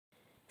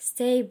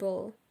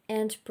Stable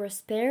and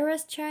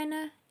prosperous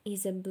China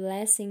is a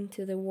blessing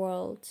to the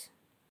world.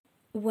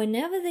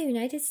 Whenever the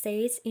United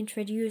States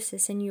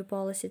introduces a new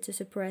policy to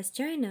suppress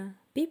China,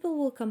 people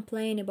will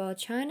complain about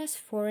China's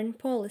foreign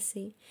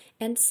policy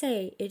and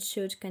say it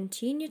should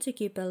continue to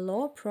keep a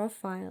low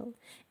profile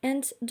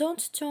and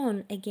don't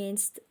turn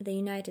against the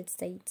United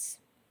States.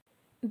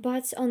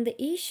 But on the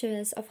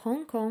issues of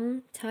Hong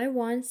Kong,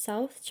 Taiwan,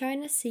 South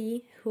China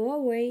Sea,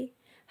 Huawei,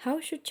 how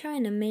should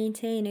China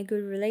maintain a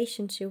good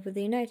relationship with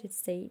the United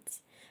States?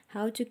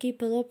 How to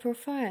keep a low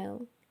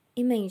profile?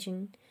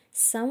 Imagine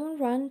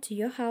someone ran to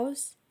your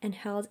house and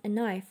held a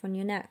knife on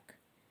your neck.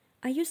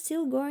 Are you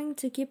still going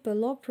to keep a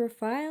low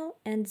profile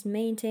and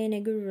maintain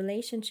a good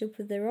relationship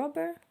with the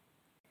robber?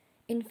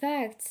 In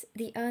fact,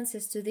 the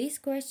answers to these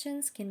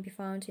questions can be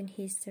found in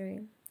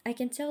history. I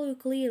can tell you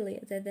clearly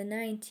that the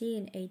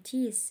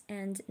 1980s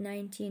and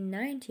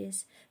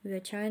 1990s were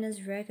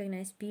China's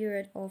recognized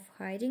period of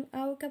hiding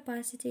our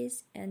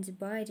capacities and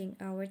biding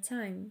our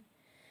time.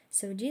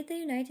 So did the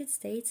United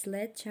States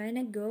let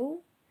China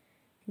go?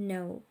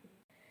 No.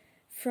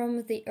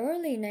 From the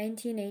early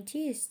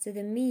 1980s to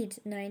the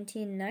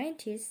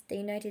mid-1990s, the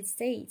United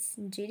States'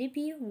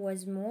 GDP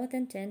was more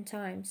than 10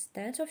 times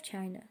that of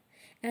China,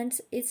 and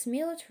its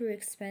military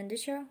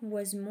expenditure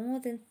was more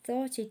than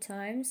 30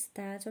 times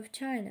that of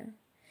China.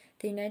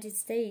 The United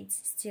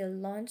States still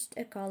launched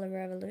a color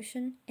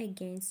revolution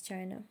against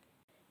China.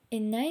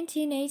 In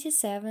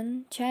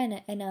 1987,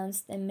 China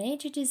announced a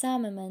major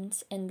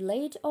disarmament and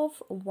laid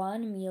off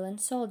 1 million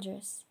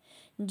soldiers.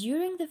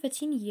 During the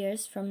 14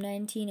 years from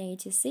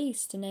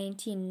 1986 to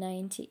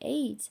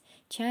 1998,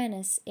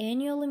 China's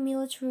annual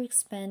military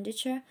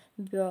expenditure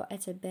were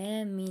at a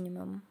bare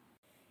minimum.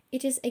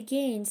 It is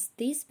against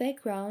this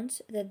background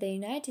that the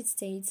United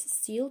States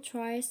still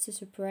tries to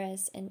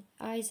suppress and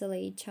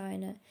isolate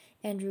China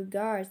and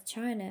regards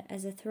China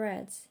as a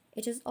threat.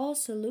 It is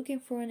also looking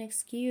for an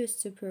excuse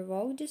to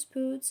provoke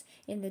disputes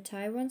in the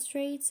Taiwan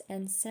Straits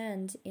and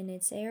send in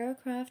its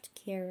aircraft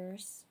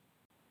carriers.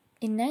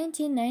 In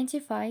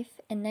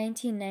 1995 and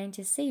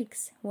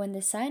 1996, when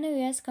the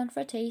Sino-US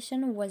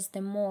confrontation was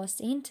the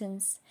most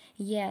intense,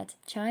 yet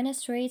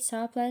China's trade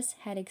surplus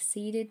had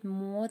exceeded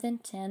more than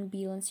 $10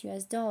 billion.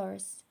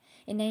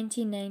 In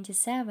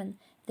 1997,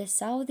 the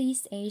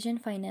Southeast Asian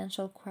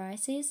financial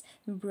crisis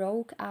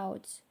broke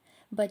out,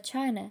 but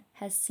China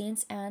has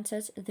since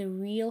entered the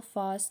real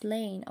fast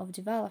lane of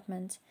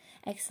development,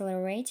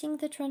 accelerating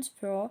the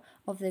transfer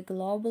of the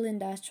global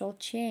industrial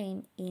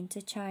chain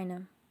into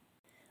China.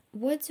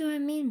 What do I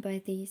mean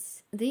by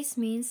this? This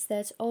means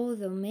that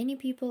although many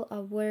people are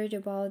worried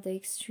about the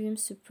extreme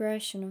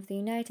suppression of the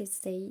United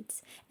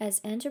States as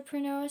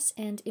entrepreneurs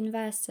and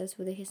investors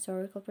with a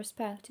historical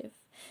perspective,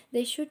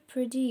 they should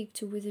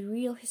predict with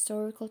real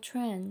historical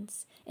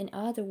trends. In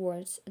other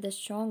words, the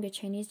stronger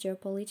Chinese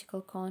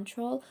geopolitical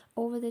control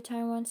over the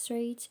Taiwan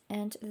Strait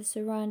and the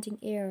surrounding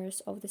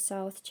areas of the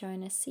South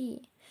China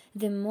Sea,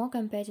 the more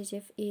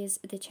competitive is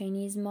the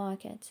Chinese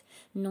market,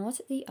 not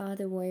the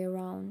other way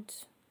around.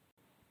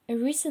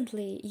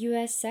 Recently,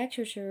 U.S.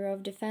 Secretary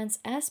of Defense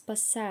Esper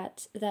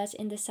said that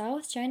in the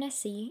South China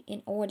Sea,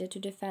 in order to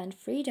defend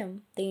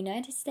freedom, the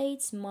United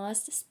States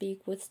must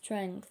speak with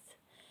strength.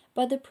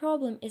 But the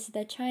problem is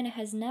that China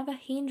has never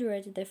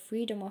hindered the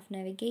freedom of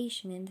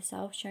navigation in the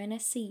South China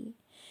Sea.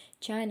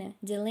 China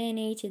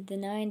delineated the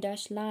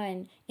 9-dash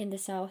line in the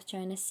South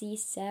China Sea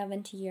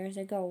 70 years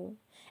ago.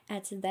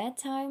 At that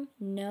time,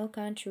 no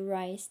country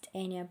raised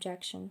any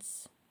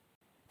objections.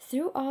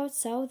 Throughout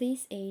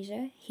Southeast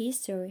Asia,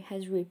 history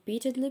has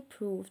repeatedly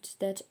proved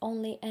that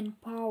only a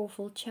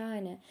powerful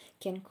China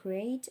can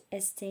create a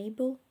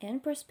stable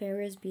and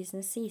prosperous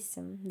business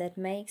system that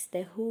makes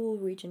the whole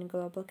region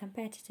globally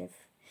competitive.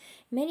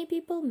 Many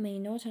people may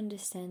not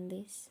understand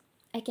this.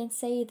 I can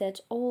say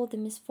that all the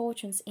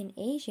misfortunes in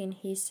Asian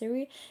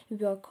history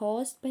were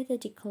caused by the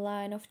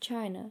decline of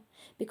China,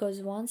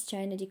 because once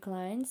China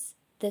declines,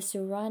 the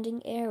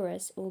surrounding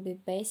areas will be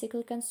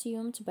basically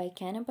consumed by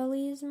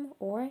cannibalism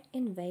or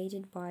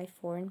invaded by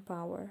foreign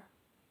power.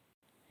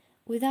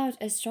 Without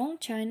a strong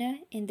China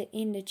in the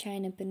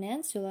Indochina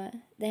Peninsula,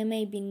 there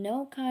may be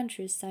no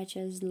countries such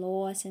as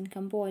Laos and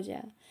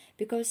Cambodia,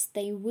 because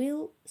they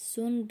will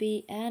soon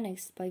be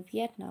annexed by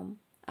Vietnam.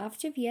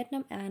 After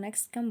Vietnam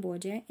annexed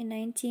Cambodia in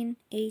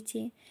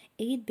 1980,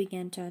 it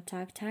began to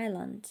attack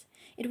Thailand.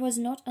 It was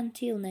not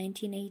until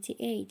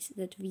 1988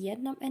 that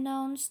Vietnam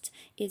announced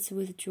its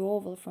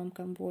withdrawal from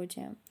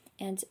Cambodia,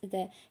 and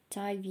the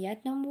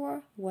Thai-Vietnam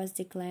War was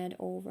declared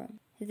over.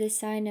 The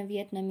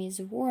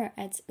Sino-Vietnamese War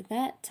at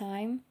that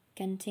time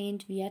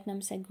contained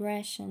Vietnam's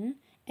aggression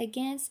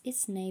against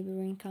its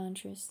neighboring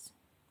countries.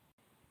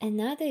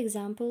 Another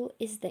example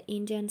is the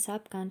Indian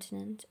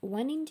subcontinent.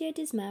 When India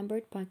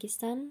dismembered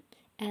Pakistan,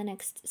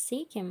 annexed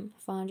Sikkim,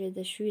 founded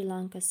the Sri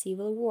Lanka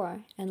Civil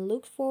War, and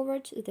looked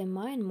forward to the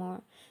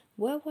Myanmar,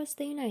 where was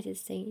the United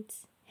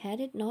States? Had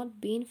it not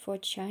been for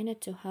China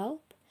to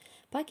help,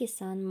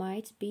 Pakistan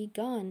might be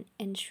gone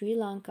and Sri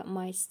Lanka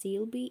might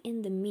still be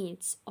in the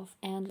midst of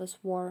endless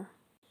war.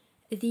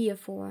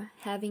 Therefore,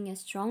 having a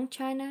strong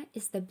China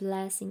is the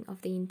blessing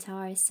of the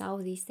entire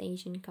Southeast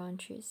Asian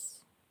countries.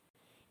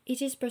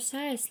 It is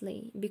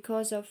precisely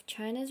because of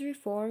China's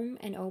reform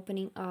and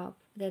opening up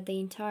that the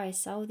entire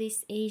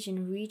Southeast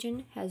Asian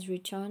region has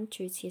returned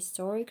to its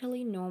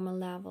historically normal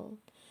level.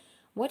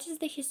 What is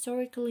the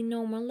historically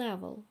normal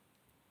level?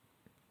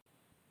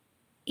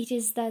 It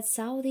is that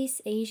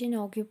Southeast Asia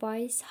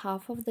occupies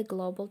half of the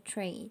global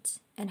trade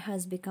and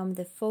has become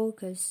the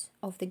focus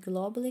of the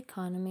global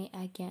economy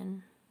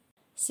again.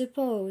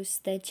 Suppose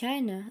that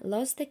China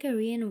lost the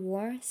Korean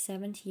War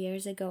 70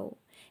 years ago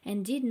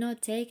and did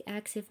not take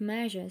active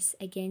measures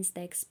against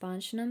the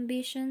expansion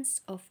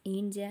ambitions of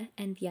India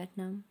and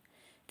Vietnam.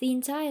 The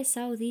entire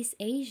Southeast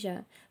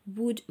Asia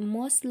would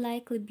most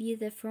likely be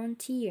the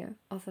frontier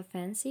of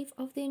offensive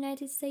of the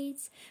United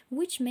States,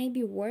 which may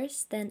be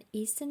worse than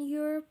Eastern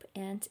Europe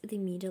and the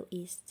Middle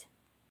East.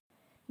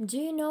 Do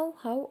you know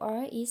how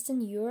are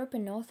Eastern Europe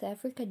and North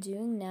Africa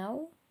doing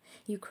now?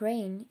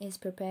 Ukraine is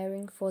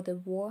preparing for the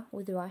war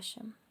with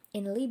Russia.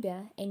 In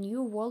Libya, a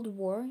new world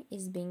war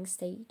is being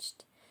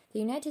staged. The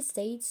United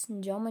States,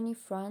 Germany,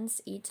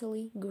 France,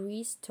 Italy,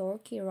 Greece,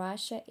 Turkey,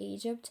 Russia,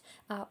 Egypt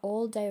are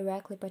all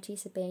directly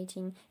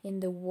participating in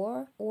the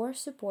war or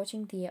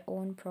supporting their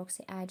own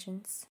proxy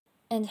agents.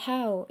 And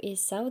how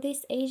is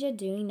Southeast Asia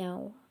doing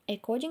now?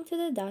 According to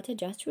the data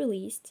just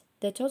released,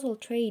 the total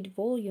trade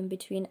volume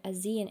between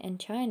ASEAN and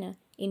China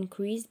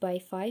increased by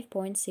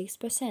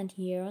 5.6%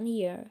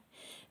 year-on-year,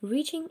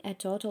 reaching a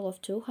total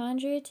of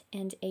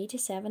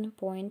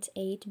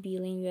 $287.8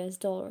 billion,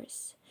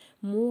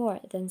 more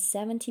than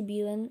 $70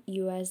 billion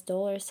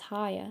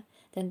higher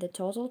than the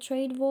total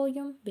trade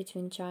volume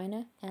between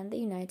China and the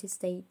United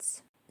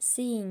States.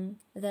 Seeing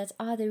that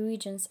other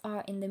regions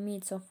are in the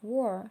midst of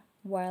war,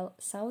 while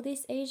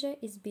Southeast Asia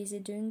is busy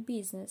doing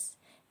business,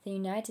 the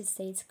United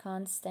States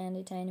can't stand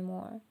it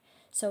anymore.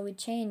 So it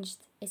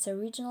changed its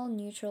original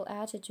neutral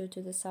attitude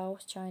to the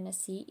South China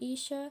Sea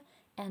issue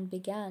and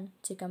began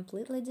to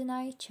completely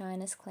deny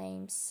China's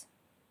claims.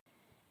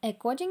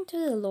 According to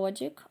the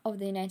logic of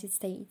the United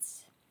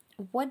States,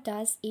 what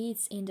does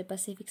its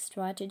Indo-Pacific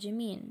strategy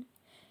mean?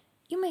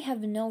 You may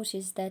have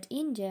noticed that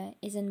India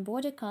is in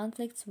border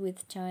conflicts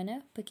with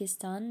China,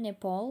 Pakistan,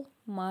 Nepal,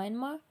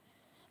 Myanmar,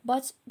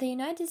 but the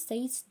United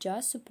States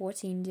just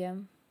supports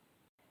India.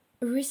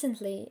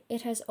 Recently,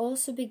 it has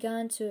also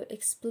begun to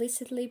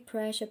explicitly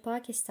pressure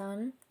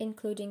Pakistan,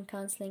 including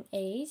cancelling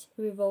aid,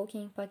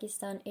 revoking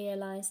Pakistan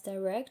Airlines'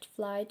 direct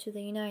flight to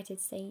the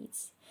United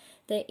States.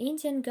 The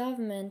Indian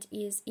government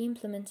is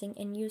implementing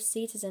a new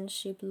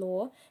citizenship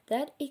law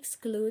that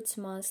excludes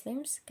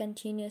Muslims,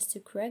 continues to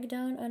crack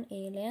down on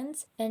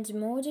aliens, and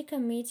Modi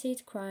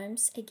committed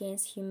crimes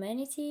against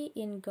humanity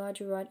in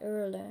Gujarat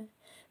earlier.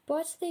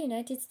 But the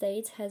United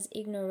States has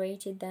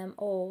ignored them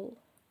all.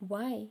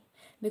 Why?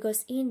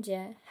 Because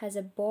India has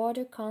a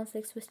border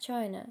conflict with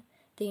China.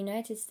 The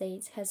United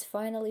States has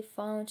finally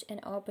found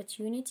an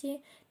opportunity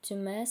to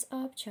mess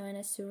up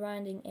China's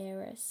surrounding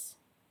areas.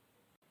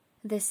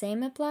 The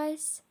same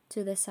applies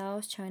to the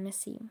South China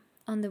Sea.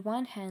 On the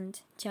one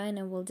hand,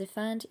 China will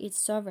defend its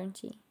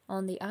sovereignty.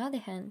 On the other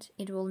hand,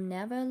 it will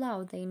never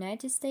allow the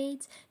United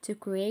States to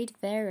create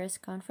various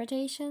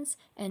confrontations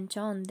and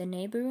turn the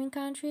neighboring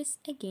countries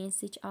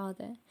against each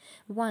other.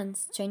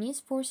 Once Chinese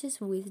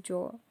forces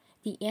withdraw,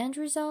 the end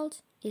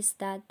result is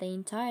that the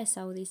entire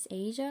Southeast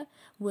Asia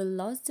will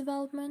lose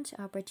development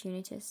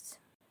opportunities.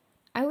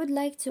 I would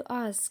like to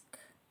ask,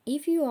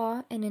 if you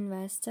are an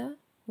investor,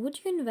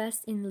 would you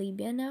invest in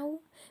Libya now?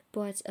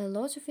 But a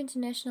lot of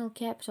international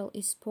capital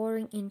is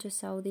pouring into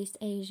Southeast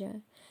Asia.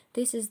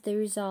 This is the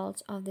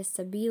result of the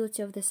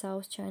stability of the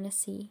South China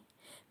Sea.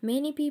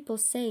 Many people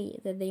say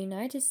that the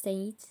United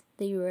States,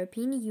 the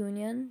European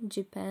Union,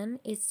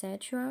 Japan,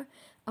 etc.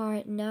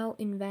 are now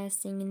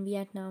investing in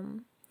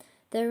Vietnam.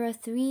 There are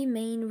three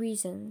main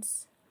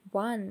reasons.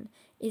 One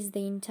is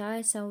the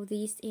entire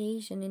Southeast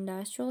Asian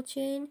industrial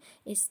chain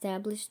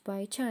established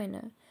by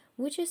China,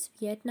 which is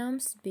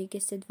Vietnam's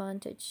biggest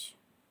advantage.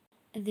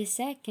 The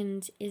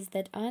second is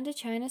that under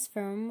China's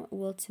firm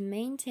will to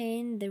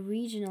maintain the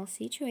regional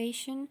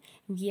situation,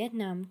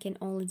 Vietnam can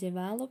only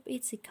develop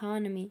its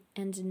economy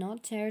and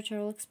not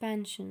territorial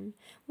expansion,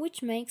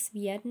 which makes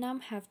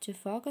Vietnam have to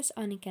focus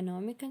on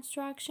economic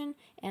construction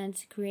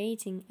and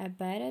creating a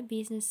better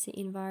business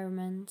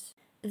environment.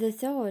 The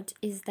third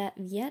is that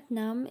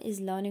Vietnam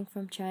is learning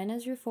from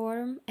China's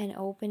reform and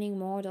opening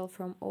model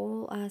from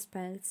all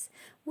aspects,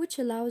 which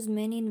allows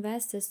many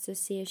investors to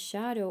see a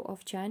shadow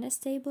of China's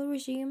stable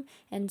regime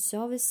and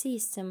service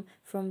system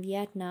from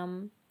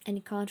Vietnam,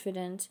 and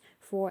confident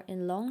for a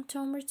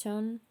long-term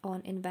return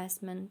on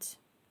investment.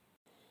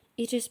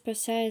 It is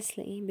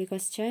precisely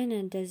because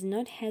China does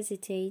not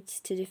hesitate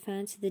to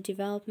defend the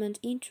development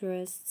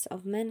interests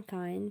of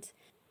mankind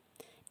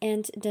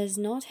and does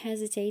not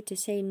hesitate to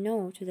say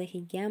no to the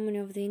hegemony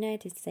of the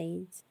United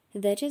States.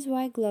 That is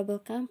why global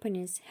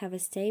companies have a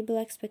stable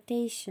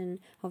expectation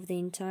of the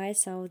entire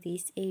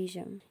Southeast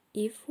Asia.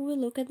 If we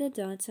look at the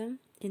data,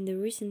 in the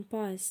recent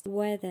past,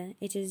 whether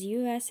it is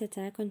US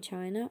attack on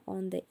China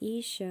on the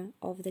issue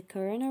of the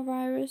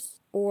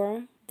coronavirus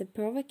or the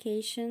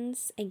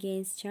provocations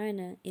against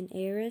China in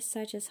areas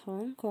such as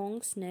Hong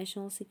Kong's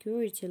national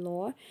security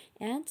law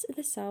and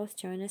the South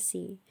China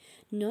Sea.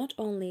 Not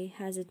only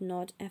has it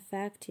not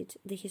affected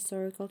the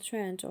historical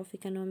trend of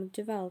economic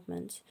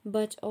development,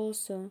 but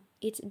also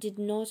it did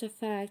not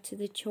affect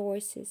the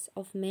choices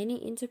of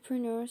many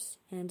entrepreneurs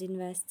and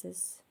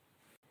investors.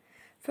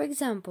 For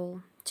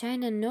example,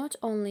 China not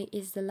only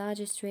is the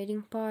largest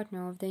trading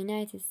partner of the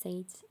United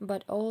States,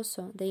 but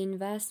also the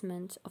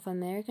investment of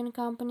American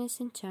companies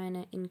in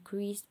China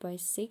increased by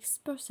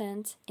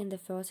 6% in the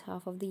first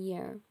half of the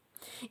year.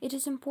 It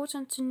is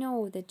important to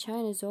know that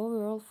China's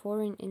overall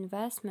foreign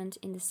investment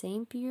in the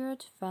same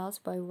period fell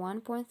by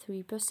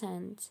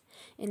 1.3%.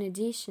 In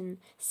addition,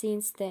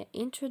 since the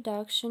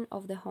introduction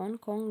of the Hong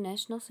Kong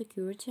national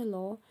security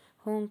law,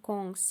 Hong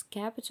Kong's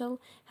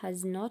capital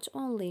has not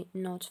only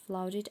not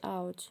flooded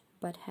out,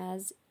 but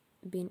has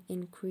been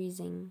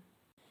increasing.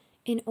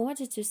 In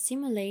order to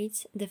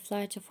stimulate the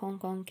flight of Hong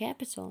Kong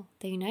capital,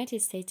 the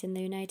United States and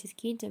the United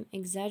Kingdom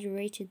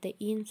exaggerated the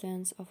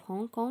influence of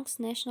Hong Kong's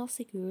national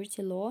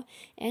security law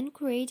and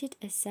created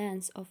a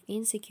sense of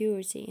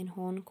insecurity in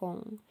Hong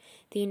Kong.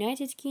 The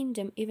United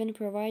Kingdom even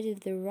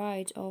provided the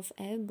right of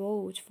a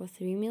boat for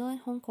 3 million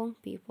Hong Kong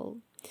people.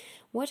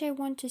 What I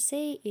want to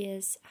say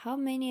is, how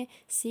many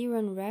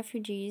Syrian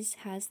refugees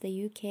has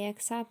the UK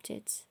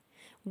accepted?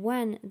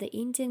 When the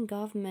Indian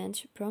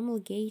government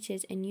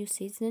promulgated a new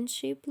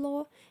citizenship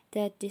law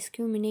that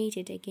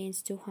discriminated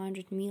against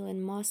 200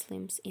 million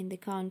Muslims in the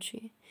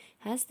country,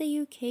 has the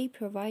UK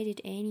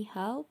provided any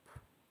help?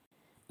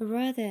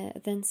 Rather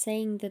than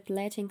saying that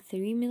letting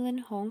 3 million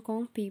Hong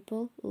Kong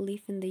people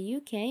live in the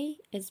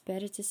UK, it's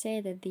better to say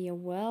that their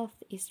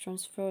wealth is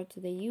transferred to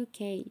the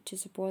UK to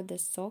support the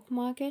stock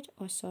market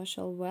or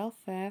social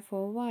welfare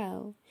for a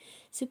while.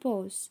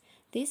 Suppose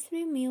these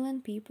 3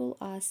 million people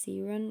are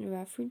Syrian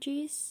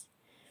refugees.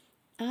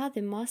 Are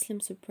the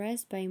Muslims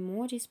suppressed by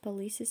modist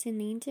policies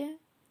in India?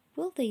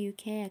 Will the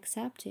UK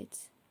accept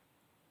it?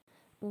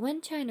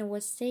 When China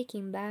was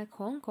taking back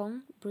Hong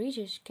Kong,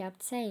 British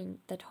kept saying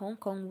that Hong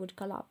Kong would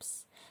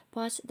collapse.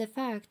 But the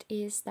fact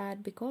is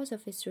that because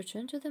of its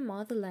return to the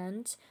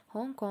motherland,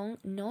 Hong Kong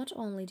not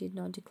only did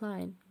not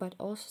decline, but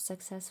also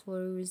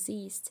successfully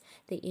resisted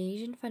the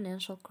Asian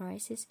financial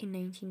crisis in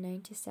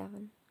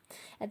 1997.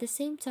 At the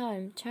same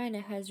time, China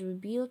has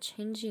rebuilt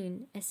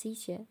Shenzhen, a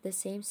city the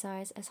same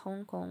size as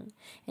Hong Kong,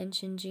 and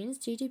Shenzhen's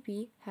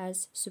GDP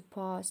has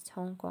surpassed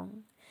Hong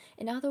Kong.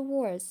 In other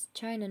words,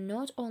 China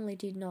not only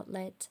did not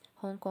let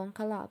Hong Kong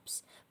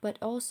collapse, but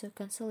also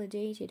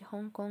consolidated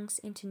Hong Kong's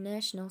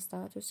international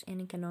status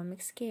and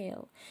economic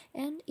scale,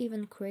 and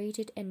even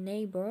created a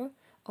neighbor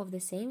of the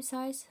same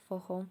size for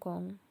Hong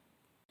Kong.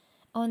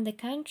 On the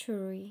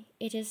contrary,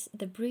 it is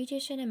the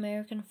British and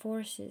American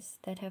forces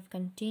that have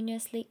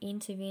continuously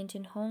intervened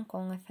in Hong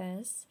Kong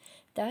affairs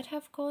that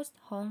have caused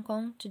Hong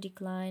Kong to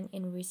decline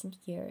in recent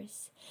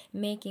years,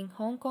 making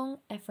Hong Kong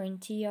a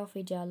frontier of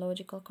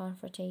ideological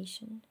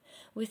confrontation.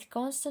 With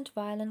constant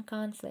violent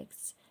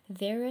conflicts,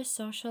 various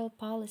social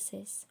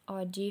policies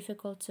are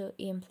difficult to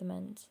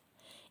implement.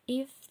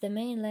 If the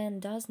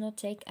mainland does not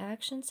take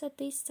actions at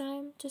this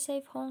time to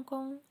save Hong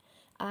Kong,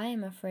 I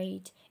am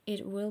afraid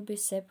it will be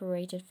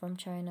separated from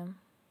China.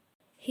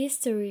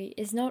 History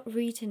is not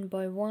written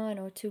by one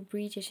or two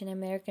British and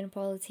American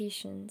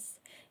politicians,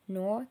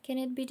 nor can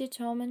it be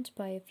determined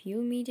by a few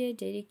media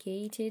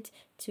dedicated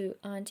to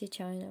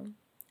anti-China.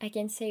 I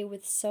can say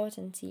with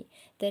certainty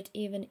that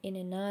even in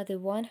another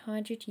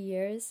 100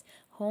 years,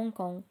 Hong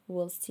Kong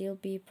will still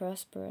be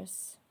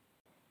prosperous.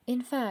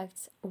 In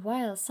fact,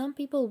 while some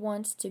people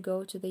want to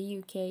go to the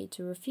UK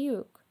to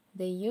refuge,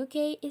 the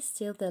UK is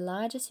still the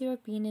largest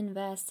European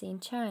investor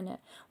in China,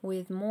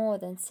 with more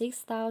than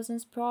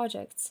 6,000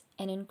 projects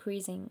and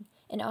increasing.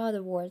 In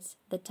other words,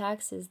 the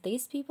taxes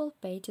these people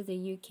pay to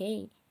the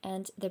UK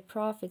and the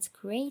profits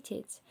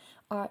created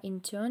are in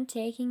turn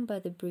taken by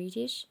the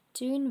British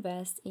to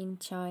invest in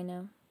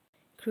China.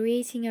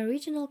 Creating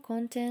original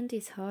content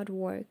is hard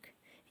work.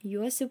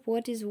 Your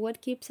support is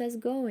what keeps us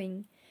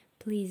going.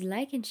 Please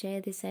like and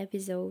share this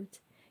episode.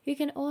 You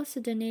can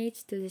also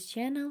donate to this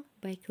channel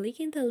by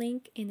clicking the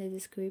link in the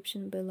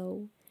description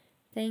below.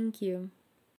 Thank you.